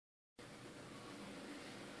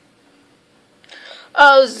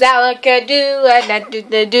Oh,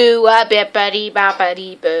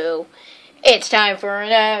 Zalaka-doo-a-da-doo-a-bippity-boppity-boo. It's time for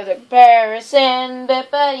another comparison,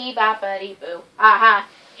 bippity-boppity-boo. Aha.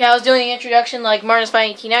 Yeah, I was doing the introduction like Martin's Fine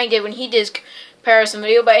 1890 did when he did his comparison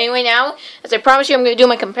video. But anyway, now, as I promised you, I'm going to do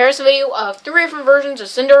my comparison video of 3 different versions of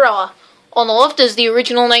Cinderella. On the left is the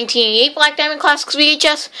original 1988 Black Diamond Classics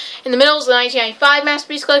VHS. In the middle is the 1995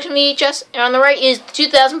 Masterpiece Collection VHS. And on the right is the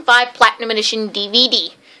 2005 Platinum Edition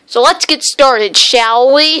DVD. So let's get started,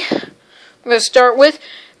 shall we? I'm going to start with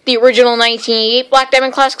the original 1988 Black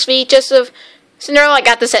Diamond Classics VHS of Cinderella. I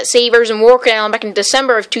got this at Savers and War Canal back in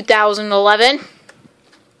December of 2011.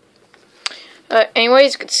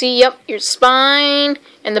 Anyways, you can see, yep, your spine.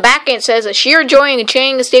 And the back end says, a sheer joy and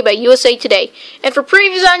enchanting this day by USA Today. And for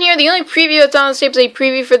previews on here, the only preview that's on this tape is a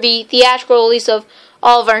preview for the theatrical release of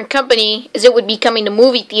Oliver and Company, as it would be coming to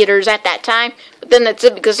movie theaters at that time. But then that's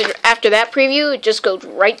it, because after that preview, it just goes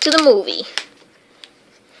right to the movie.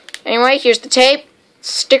 Anyway, here's the tape.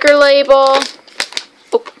 Sticker label.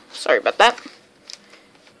 Oh, sorry about that.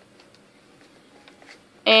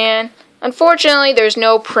 And unfortunately, there's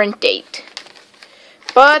no print date.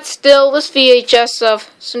 But still, this VHS of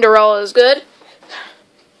Cinderella is good.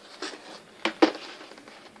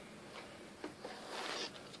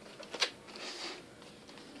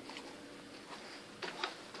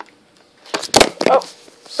 Oh,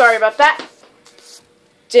 sorry about that.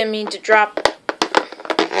 Didn't mean to drop the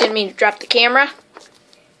camera.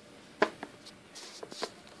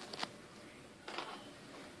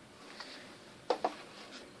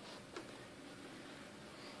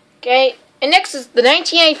 Okay. And next is the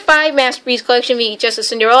 1995 Masterpiece Collection VHS of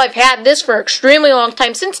Cinderella. I've had this for an extremely long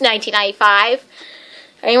time, since 1995.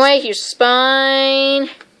 Anyway, here's the spine.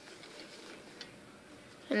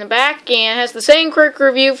 In the back, and it has the same quick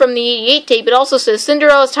review from the 88 tape. It also says,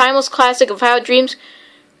 Cinderella's timeless classic of how dreams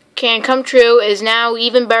can come true is now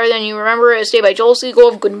even better than you remember it. A day by Joel Siegel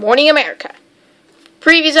of Good Morning America.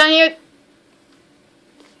 Previews on here.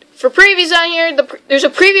 There's a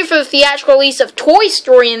preview for the theatrical release of Toy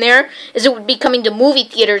Story in there, as it would be coming to movie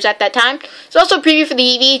theaters at that time. There's also a preview for the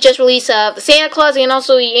VHS release of Santa Claus, and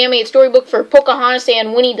also the animated storybook for Pocahontas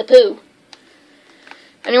and Winnie the Pooh.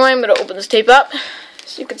 Anyway, I'm going to open this tape up.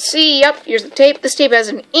 So you can see, yep, here's the tape. This tape has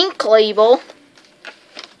an ink label.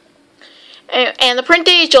 And the print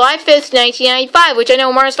date is July 5th, 1995, which I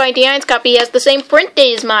know Martin's Fine 1890's copy has the same print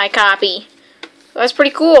date as my copy. So that's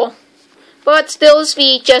pretty cool. But still, this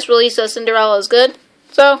VHS release of Cinderella is good.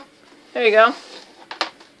 So, there you go.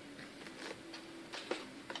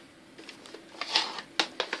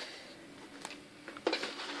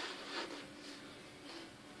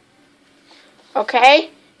 Okay,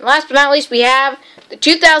 and last but not least, we have the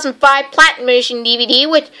 2005 Platinum Edition DVD,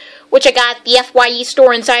 which I got at the FYE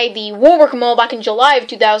store inside the Woolworth Mall back in July of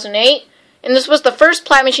 2008. And this was the first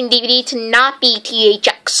Platinum Edition DVD to not be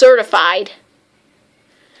THX certified.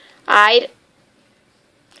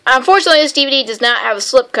 Unfortunately, this DVD does not have a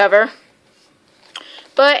slipcover.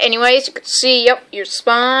 But anyways, you can see, yep, your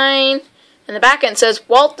spine. And the back end says,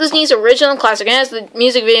 Walt Disney's original classic. And it has the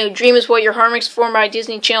music video, Dream is What Your Heart Makes, performed by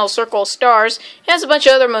Disney Channel Circle of Stars. It has a bunch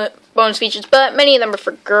of other bonus features, but many of them are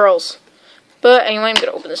for girls. But anyway, I'm going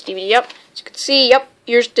to open this DVD up. As you can see, yep,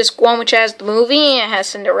 here's disc 1, which has the movie, and it has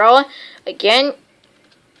Cinderella. Again,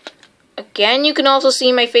 you can also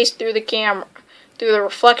see my face through the camera. Through the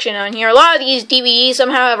reflection on here. A lot of these DVDs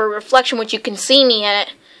somehow have a reflection which you can see me in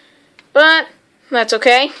it. But that's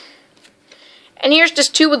okay. And here's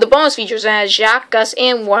just 2 with the bonus features. It has Jacques, Gus,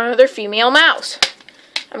 and one other female mouse.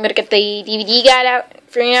 I'm going to get the DVD guide out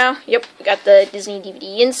for you now. Yep, we got the Disney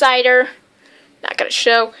DVD Insider. Not going to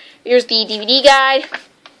show. Here's the DVD guide.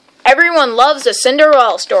 Everyone loves a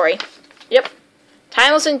Cinderella story. Yep.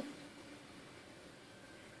 Timeless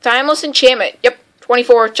enchantment. Yep.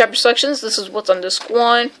 24 chapter selections. This is what's on disc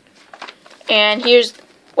 1. And here's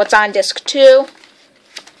what's on disc 2.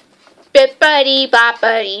 Bippity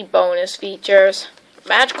boppity bonus features.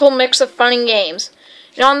 Magical mix of fun and games.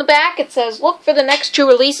 And on the back it says, look for the next 2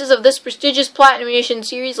 releases of this prestigious Platinum Edition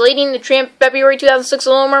series, Lady and the Tramp February 2006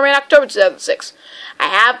 and Little Mermaid October 2006. I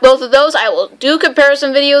have both of those. I will do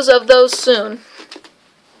comparison videos of those soon.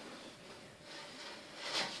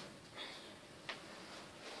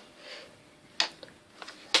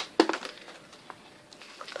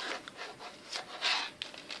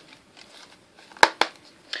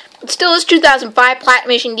 But still, this 2005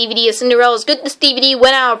 Platinum Edition DVD of Cinderella is good. This DVD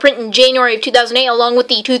went out of print in January of 2008, along with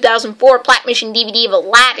the 2004 Platinum Edition DVD of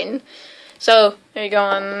Aladdin. So, there you go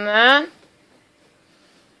on that.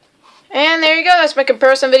 And there you go. That's my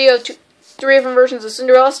comparison video of 3 different versions of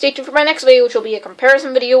Cinderella. Stay tuned for my next video, which will be a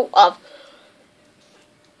comparison video of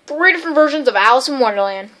 3 different versions of Alice in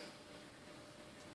Wonderland.